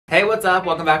Hey, what's up?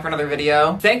 Welcome back for another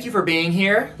video. Thank you for being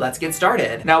here. Let's get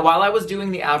started. Now, while I was doing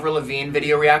the Avril Lavigne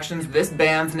video reactions, this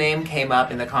band's name came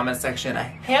up in the comment section a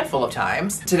handful of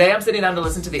times. Today, I'm sitting down to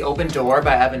listen to The Open Door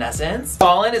by Evanescence.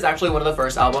 Fallen is actually one of the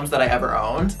first albums that I ever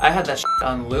owned. I had that shit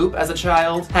on loop as a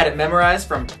child, had it memorized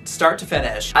from start to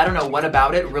finish. I don't know what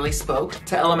about it really spoke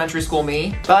to elementary school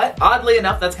me, but oddly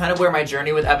enough, that's kind of where my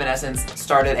journey with Evanescence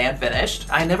started and finished.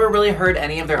 I never really heard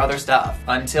any of their other stuff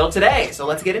until today, so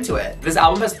let's get into it. This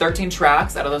album has 13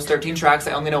 tracks. Out of those 13 tracks,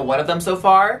 I only know one of them so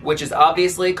far, which is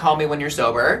obviously Call Me When You're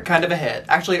Sober. Kind of a hit.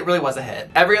 Actually, it really was a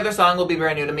hit. Every other song will be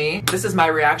brand new to me. This is my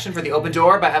reaction for The Open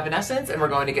Door by Evanescence, and we're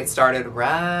going to get started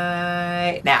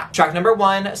right now. Track number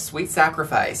 1, Sweet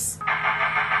Sacrifice.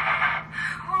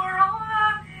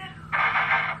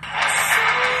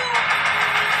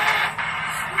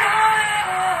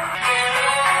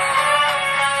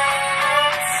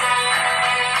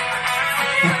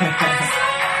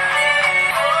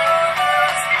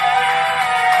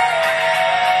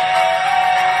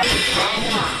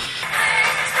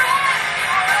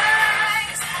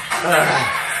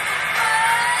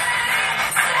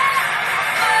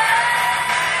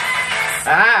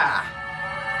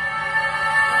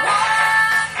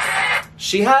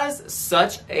 She has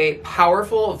such a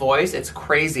powerful voice, it's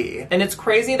crazy. And it's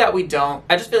crazy that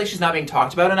I just feel like she's not being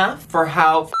talked about enough for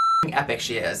how f***ing epic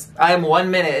she is. I am 1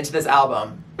 minute into this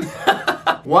album.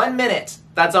 1 minute,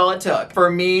 that's all it took for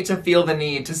me to feel the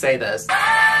need to say this.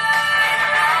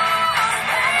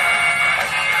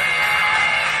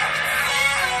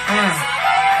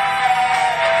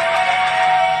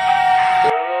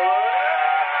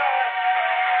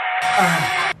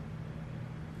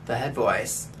 The head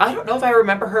voice. I don't know if I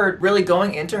remember her really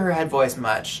going into her head voice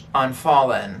much on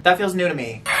Fallen. That feels new to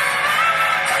me.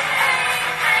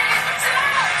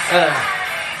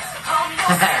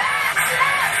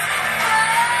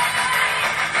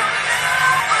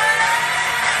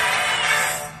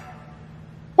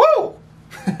 Woo!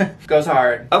 Goes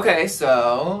hard. Okay,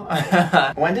 so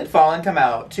when did Fallen come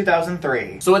out?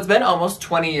 2003. So it's been almost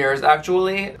 20 years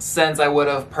actually since I would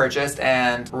have purchased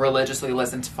and religiously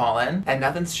listened to Fallen, and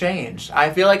nothing's changed.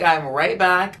 I feel like I'm right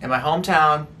back in my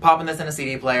hometown, popping this in a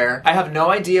CD player. I have no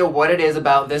idea what it is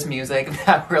about this music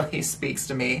that really speaks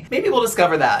to me. Maybe we'll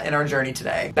discover that in our journey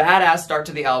today. Badass start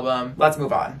to the album. Let's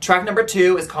move on. Track number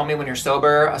 2 is Call Me When You're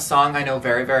Sober, a song I know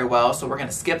very, very well, so we're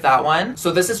gonna skip that one. So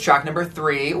this is track number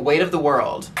 3, Weight of the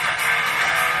World.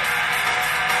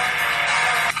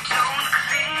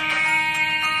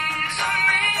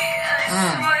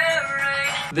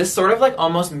 This sort of like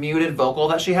almost muted vocal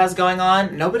that she has going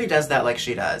on, nobody does that like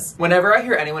she does. Whenever I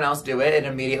hear anyone else do it, it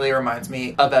immediately reminds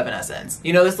me of Evanescence.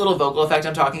 You know this little vocal effect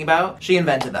I'm talking about? She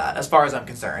invented that, as far as I'm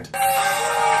concerned.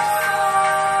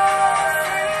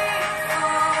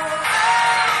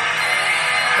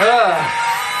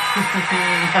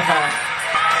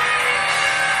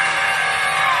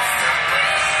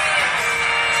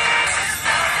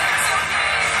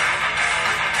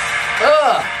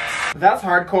 That's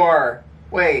hardcore.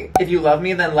 Wait, if you love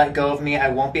me, then let go of me. I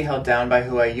won't be held down by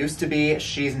who I used to be.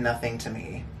 She's nothing to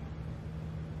me.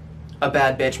 A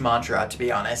bad bitch mantra, to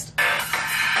be honest.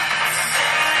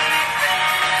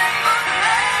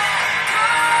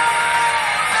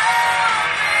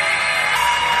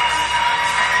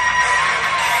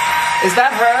 Is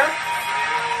that her?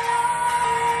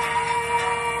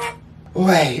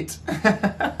 Wait.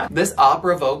 This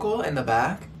opera vocal in the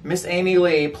back? Miss Amy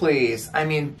Lee, please. I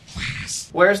mean,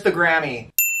 where's the Grammy?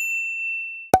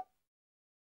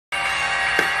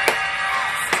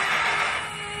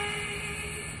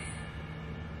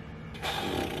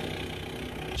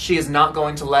 She is not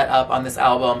going to let up on this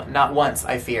album, not once,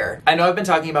 I fear. I know I've been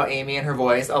talking about Amy and her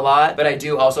voice a lot, but I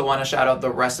do also want to shout out the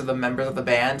rest of the members of the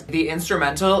band. The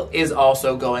instrumental is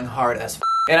also going hard as f***,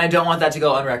 and I don't want that to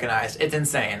go unrecognized. It's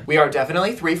insane. We are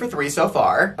definitely 3 for 3 so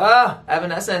far.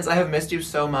 Evanescence, I have missed you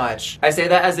so much. I say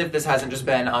that as if this hasn't just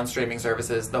been on streaming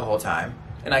services the whole time,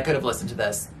 and I could have listened to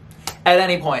this at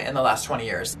any point in the last 20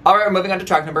 years. All right, we're moving on to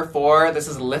track number 4. This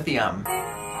is Lithium.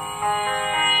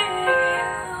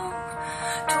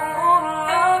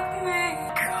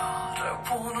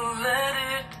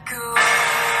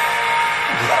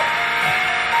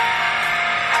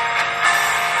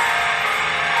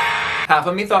 Half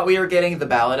of me thought we were getting the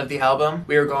ballad of the album.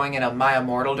 We were going in a My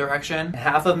Immortal direction.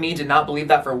 Half of me did not believe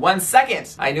that for 1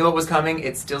 second. I knew it was coming.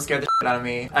 It still scared the shit out of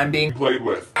me. I'm being played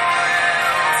with.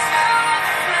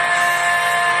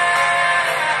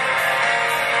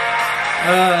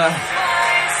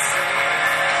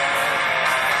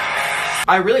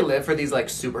 I really live for these like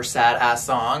super sad ass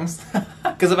songs.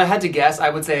 Because if I had to guess, I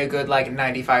would say a good like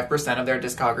 95% of their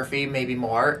discography, maybe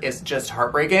more, is just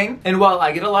heartbreaking. And while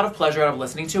I get a lot of pleasure out of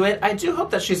listening to it, I do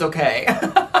hope that she's okay.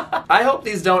 I hope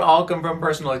these don't all come from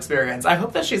personal experience. I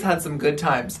hope that she's had some good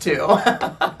times too.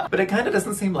 But it kind of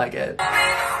doesn't seem like it.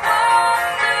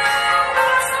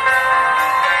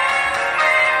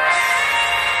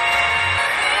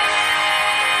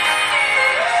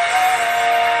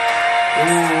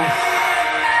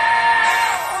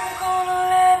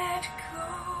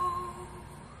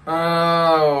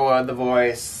 Oh, the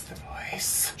voice. The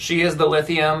voice. She is the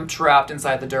Lithium trapped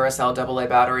inside the Duracell AA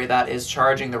battery that is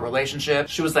charging the relationship.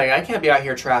 She was like, I can't be out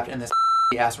here trapped in this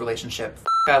ass relationship.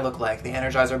 I look like the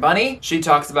Energizer Bunny. She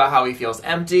talks about how he feels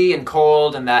empty and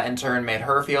cold, and that in turn made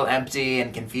her feel empty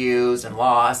and confused and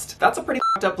lost. That's a pretty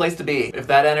up place to be. If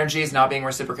that energy is not being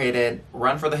reciprocated,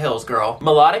 run for the hills, girl.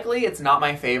 Melodically, it's not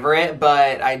my favorite,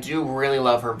 but I do really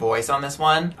love her voice on this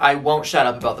one. I won't shut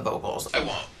up about the vocals. I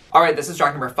won't. All right, this is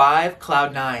track number 5,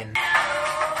 Cloud 9.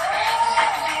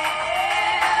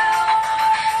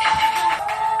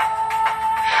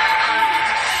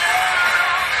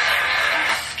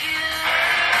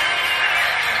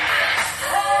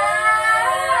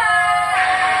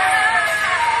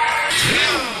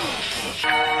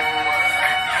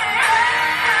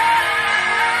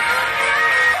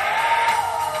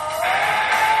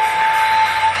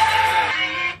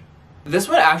 This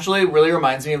one actually really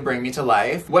reminds me of Bring Me to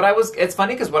Life. It's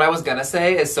funny because what I was gonna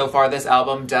say is so far this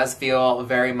album does feel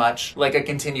very much like a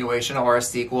continuation or a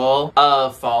sequel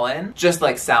of Fallen, just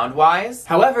like sound-wise.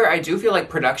 However, I do feel like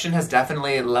production has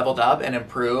definitely leveled up and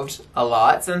improved a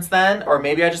lot since then, or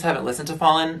maybe I just haven't listened to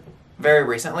Fallen very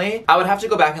recently. I would have to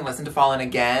go back and listen to Fallen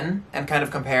again and kind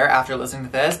of compare after listening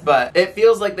to this, but it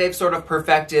feels like they've sort of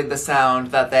perfected the sound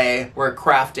that they were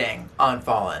crafting on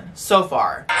Fallen so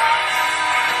far.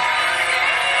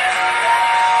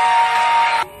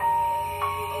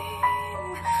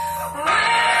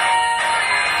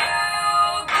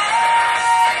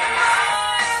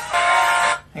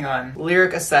 Hang on.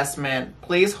 Lyric assessment.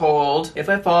 Please hold. If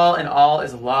I fall and all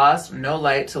is lost, no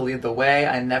light to lead the way.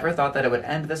 I never thought that it would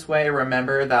end this way.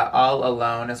 Remember that all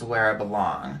alone is where I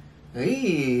belong.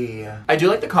 Eee. I do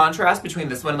like the contrast between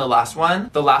this one and the last one.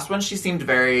 The last one, she seemed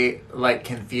very, like,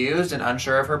 confused and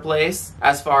unsure of her place,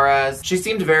 as far as she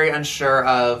seemed very unsure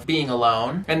of being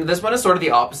alone. And this one is sort of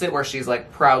the opposite, where she's,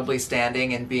 like, proudly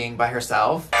standing and being by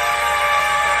herself.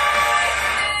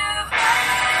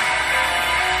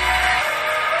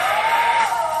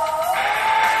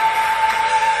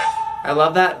 I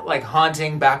love that, like,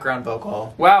 haunting background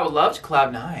vocal. Wow, loved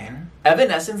Cloud 9.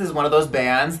 Evanescence is one of those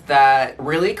bands that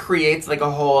really creates like a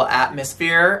whole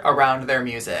atmosphere around their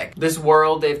music. This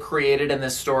world they've created and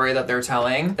this story that they're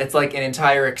telling, it's like an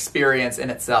entire experience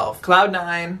in itself. Cloud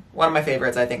 9, one of my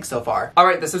favorites I think so far. All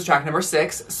right, this is track number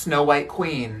 6, Snow White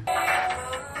Queen.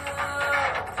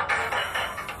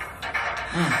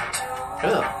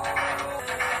 Ugh.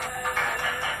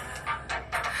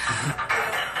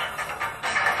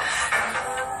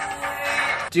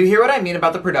 Do you hear what I mean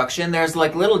about the production? There's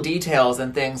like little details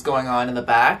and things going on in the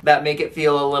back that make it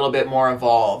feel a little bit more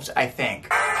evolved, I think.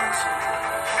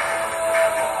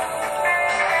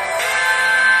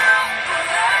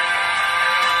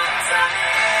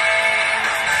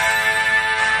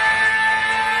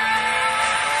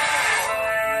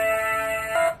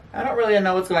 I don't really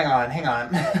know what's going on. Hang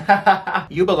on.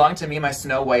 You belong to me, my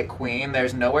Snow White Queen.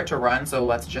 There's nowhere to run, so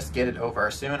let's just get it over.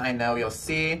 Soon I know you'll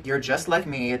see. You're just like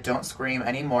me. Don't scream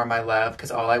anymore, my love, because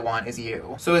all I want is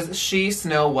you. So is she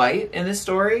Snow White in this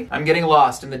story? I'm getting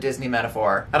lost in the Disney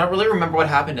metaphor. I don't really remember what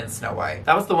happened in Snow White.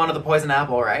 That was the one with the poison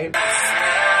apple, right?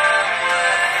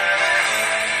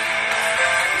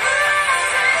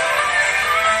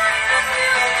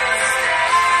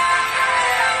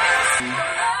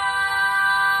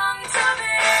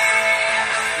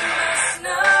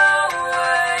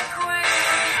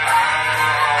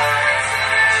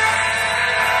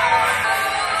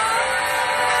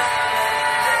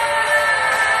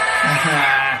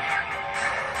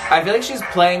 I feel like she's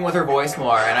playing with her voice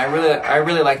more, and I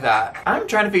really like that. I'm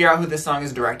trying to figure out who this song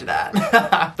is directed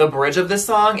at. The bridge of this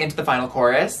song into the final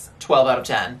chorus, 12 out of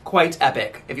 10. Quite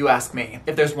epic, if you ask me.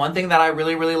 If there's one thing that I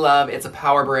really love, it's a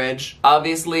power bridge.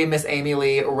 Obviously, Miss Amy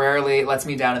Lee rarely lets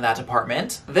me down in that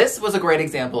department. This was a great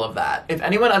example of that. If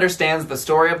anyone understands the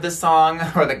story of this song,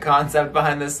 or the concept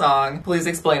behind this song, please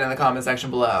explain in the comment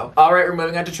section below. Alright, we're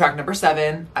moving on to track number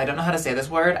 7. I don't know how to say this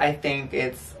word. I think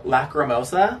it's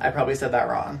Lacrymosa. I probably said that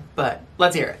wrong, but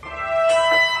let's hear it.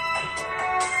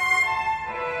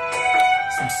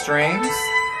 Some strings.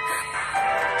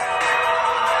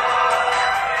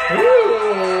 Ooh.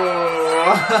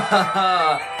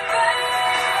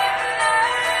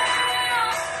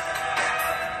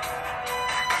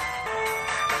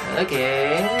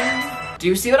 Okay. Do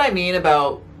you see what I mean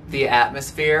about the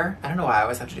atmosphere? I don't know why I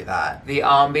always have to do that. The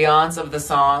ambiance of the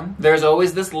song. There's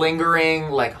always this lingering,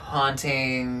 like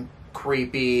haunting,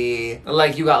 creepy,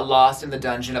 like you got lost in the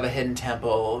dungeon of a hidden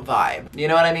temple vibe. You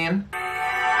know what I mean?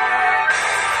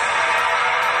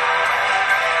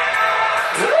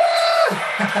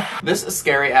 This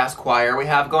scary ass choir we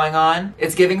have going on,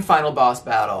 it's giving final boss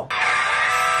battle.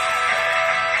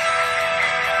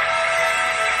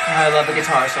 I love the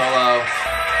guitar solo.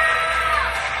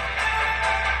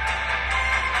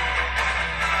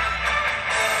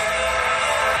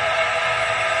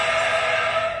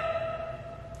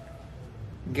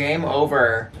 Game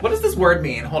over. What does this word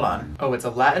mean? Hold on. Oh, it's a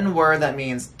Latin word that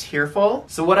means tearful.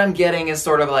 So what I'm getting is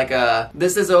sort of like a,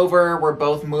 this is over, we're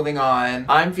both moving on.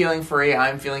 I'm feeling free,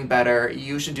 I'm feeling better,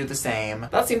 you should do the same.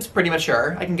 That seems pretty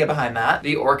mature. I can get behind that.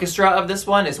 The orchestra of this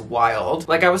one is wild.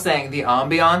 Like I was saying, the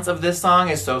ambiance of this song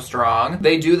is so strong.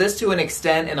 They do this to an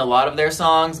extent in a lot of their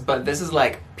songs, but this is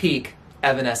like peak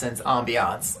Evanescence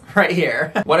ambiance right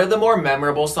here. One of the more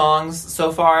memorable songs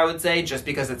so far, I would say, just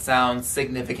because it sounds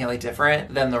significantly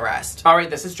different than the rest. All right,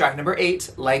 this is track number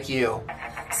 8, Like You.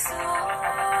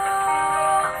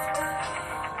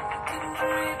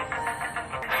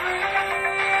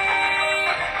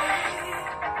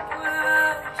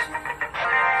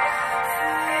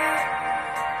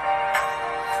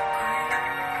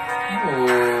 Ooh,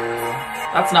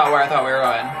 that's not where I thought we were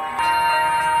going.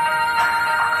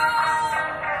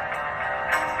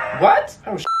 What?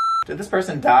 Oh, did this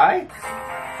person die?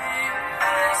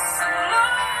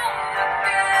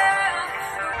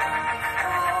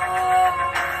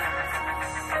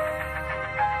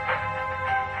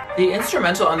 The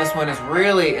instrumental on this one is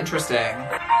really interesting.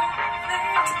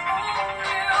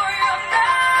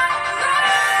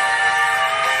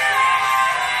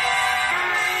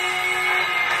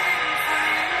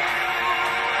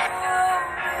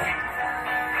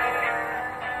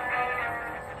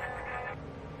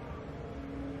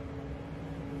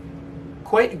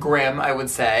 Quite grim, I would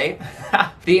say.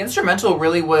 The instrumental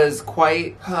really was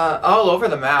quite all over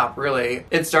the map, really.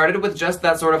 It started with just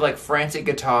that sort of like frantic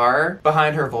guitar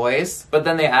behind her voice, but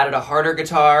then they added a harder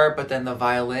guitar, but then the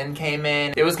violin came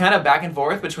in. It was kind of back and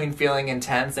forth between feeling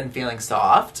intense and feeling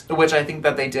soft, which I think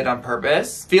that they did on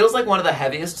purpose. Feels like one of the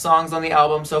heaviest songs on the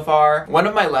album so far. One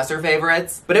of my lesser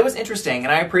favorites, but it was interesting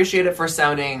and I appreciate it for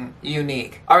sounding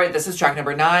unique. All right, this is track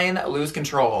number 9, Lose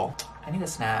Control. I need a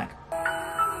snack.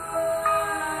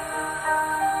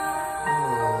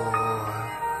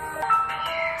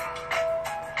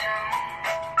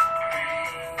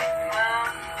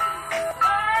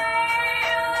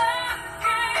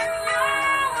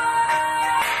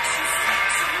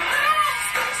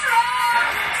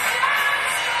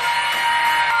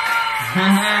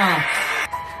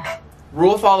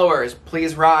 Rule followers,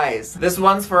 please rise. This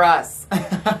one's for us.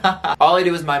 All I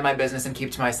do is mind my business and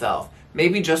keep to myself.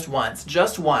 Maybe just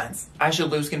once, I should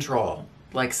lose control.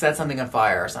 Like set something on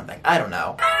fire or something. I don't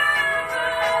know.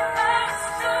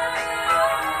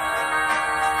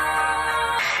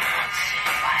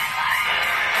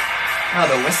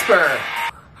 Oh, the whisper.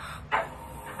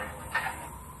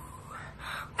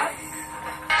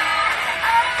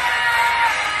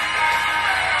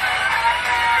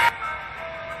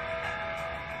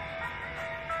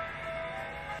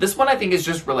 This one I think is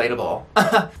just relatable.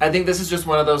 I think this is just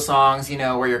one of those songs, you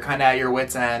know, where you're kind of at your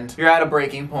wit's end. You're at a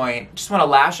breaking point. Just want to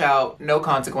lash out, no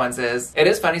consequences. It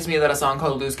is funny to me that a song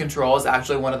called Lose Control is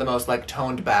actually one of the most like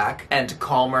toned back and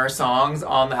calmer songs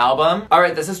on the album. All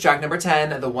right, this is track number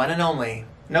 10, the one and only.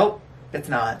 Nope, it's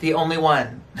not. The only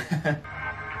one.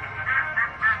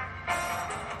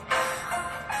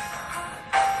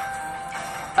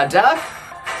 A duck?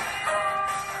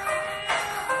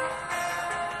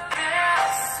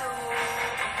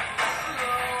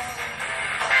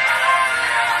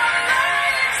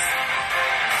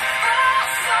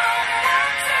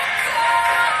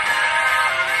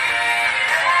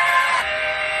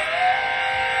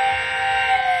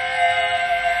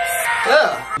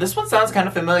 Ugh. This one sounds kind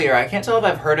of familiar. I can't tell if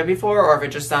I've heard it before or if it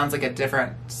just sounds like a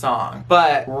different song.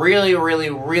 But really,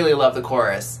 really, really love the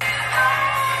chorus.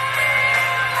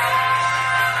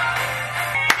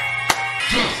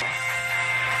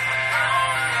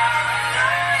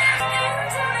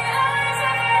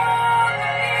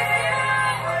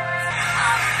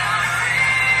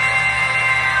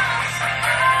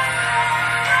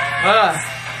 Ugh.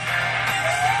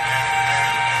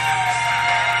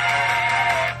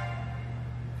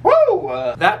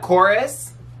 That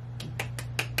chorus,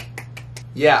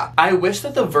 yeah. I wish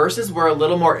that the verses were a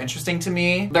little more interesting to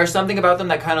me. There's something about them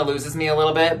that kind of loses me a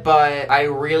little bit, but I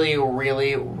really,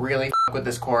 really, really with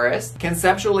this chorus.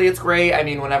 Conceptually, it's great. I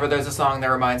mean, whenever there's a song that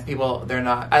reminds people they're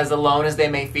not as alone as they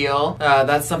may feel,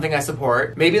 that's something I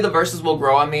support. Maybe the verses will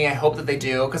grow on me. I hope that they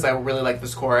do, because I really like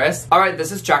this chorus. All right,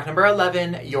 this is track number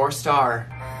 11, Your Star.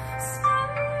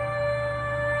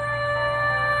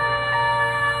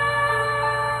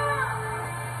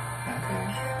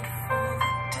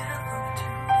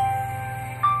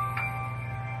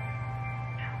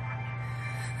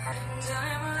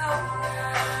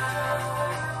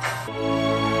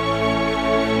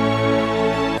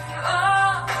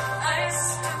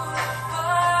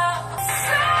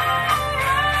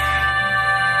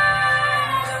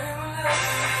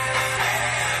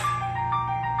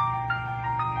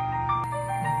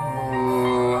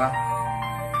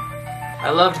 I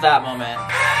loved that moment.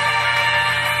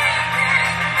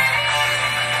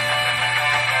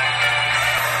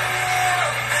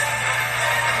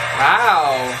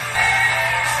 Wow.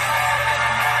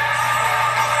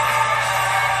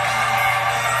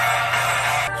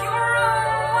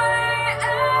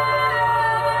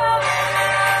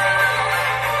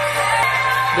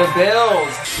 The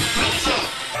Bills.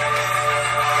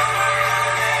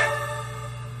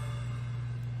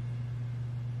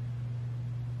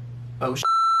 Oh,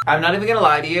 I'm not even gonna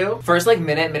lie to you. First, like,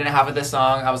 minute and a half of this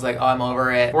song, I was like, oh, I'm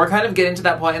over it. We're kind of getting to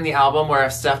that point in the album where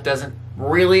if stuff doesn't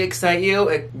really excite you,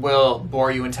 it will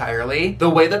bore you entirely. The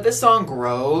way that this song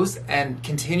grows and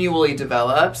continually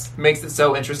develops makes it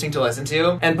so interesting to listen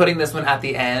to, and putting this one at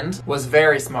the end was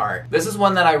very smart. This is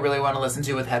one that I really want to listen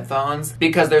to with headphones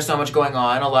because there's so much going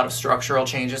on, a lot of structural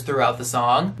changes throughout the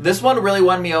song. This one really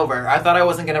won me over. I thought I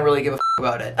wasn't gonna really give a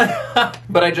about it,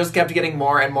 but I just kept getting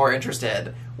more and more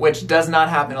interested, which does not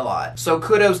happen a lot. So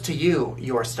kudos to you,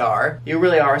 Your Star. You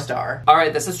really are a star. All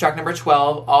right, this is track number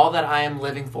 12, All That I Am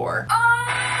Living For.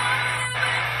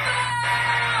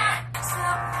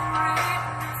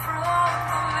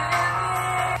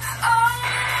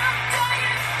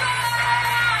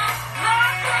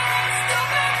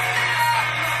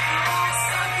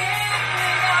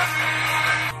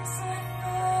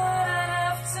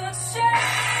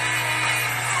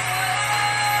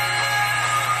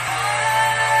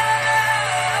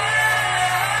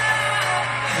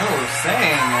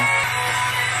 Sing.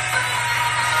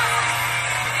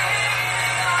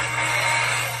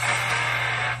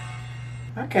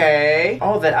 Okay.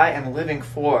 All That I Am Living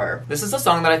For. This is a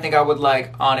song that I think I would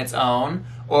like on its own,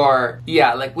 or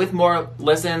yeah, like with more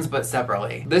listens but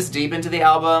separately. This deep into the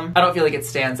album, I don't feel like it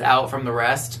stands out from the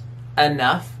rest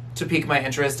enough to pique my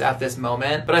interest at this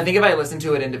moment, but I think if I listened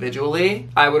to it individually,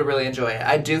 I would really enjoy it.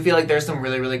 I do feel like there's some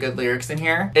really, really good lyrics in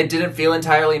here. It didn't feel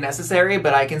entirely necessary,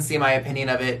 but I can see my opinion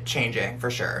of it changing for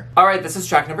sure. All right, this is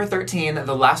track number 13,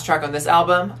 the last track on this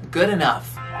album, Good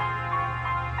Enough.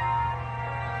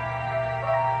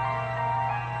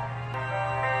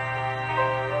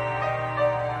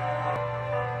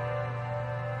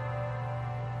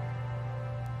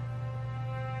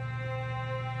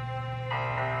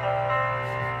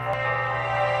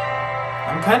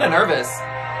 I'm kind of nervous.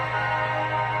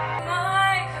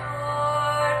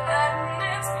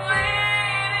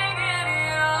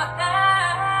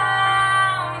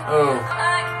 Oh.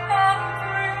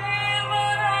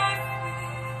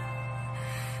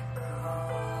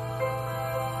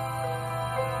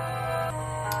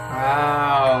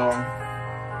 Wow.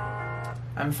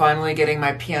 I'm finally getting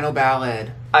my piano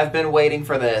ballad. I've been waiting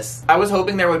for this. I was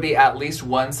hoping there would be at least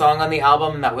one song on the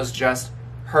album that was just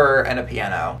her and a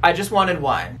piano. I just wanted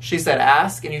one. She said,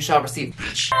 ask and you shall receive.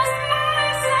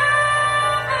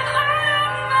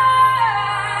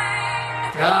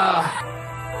 Ah.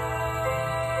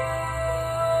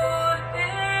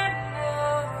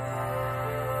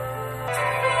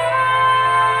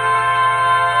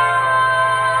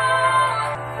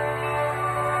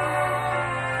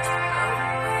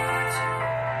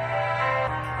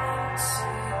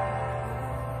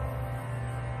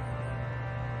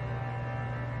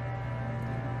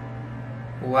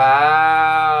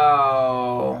 Wow.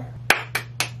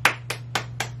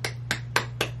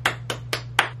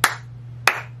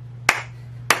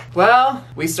 Well,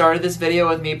 we started this video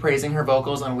with me praising her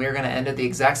vocals and we're gonna end it the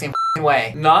exact same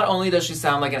way. Not only does she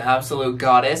sound like an absolute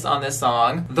goddess on this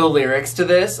song, the lyrics to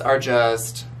this are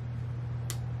just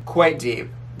quite deep.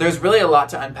 There's really a lot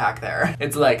to unpack there.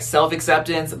 It's like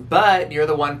self-acceptance, but you're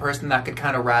the one person that could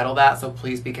kind of rattle that, so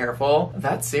please be careful.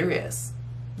 That's serious.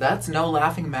 That's no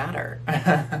laughing matter.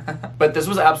 But this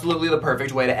was absolutely the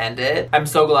perfect way to end it. I'm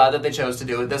so glad that they chose to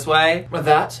do it this way.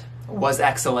 That was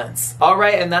excellence.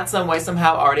 Alright, and that some way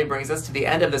somehow already brings us to the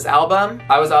end of this album.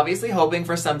 I was obviously hoping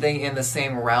for something in the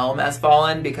same realm as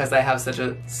Fallen because I have such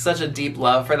a deep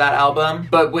love for that album,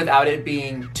 but without it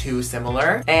being too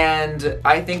similar, and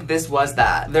I think this was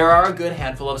that. There are a good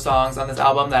handful of songs on this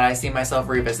album that I see myself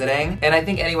revisiting, and I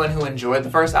think anyone who enjoyed the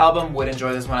first album would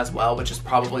enjoy this one as well, which is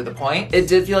probably the point. It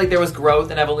did feel like there was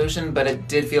growth and evolution, but it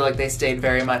did feel like they stayed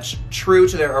very much true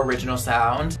to their original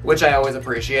sound, which I always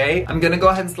appreciate. I'm gonna go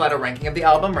ahead and slide a ranking of the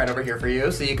album right over here for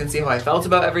you so you can see how I felt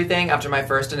about everything after my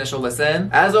first initial listen.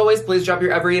 As always, please drop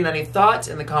your every and any thought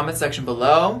in the comment section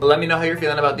below. Let me know how you're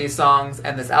feeling about these songs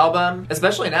and this album,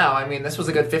 especially now. I mean, this was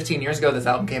a good 15 years ago this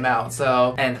album came out,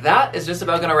 so. And that is just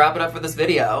about gonna wrap it up for this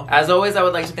video. As always, I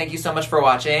would like to thank you so much for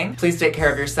watching. Please take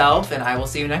care of yourself, and I will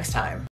see you next time.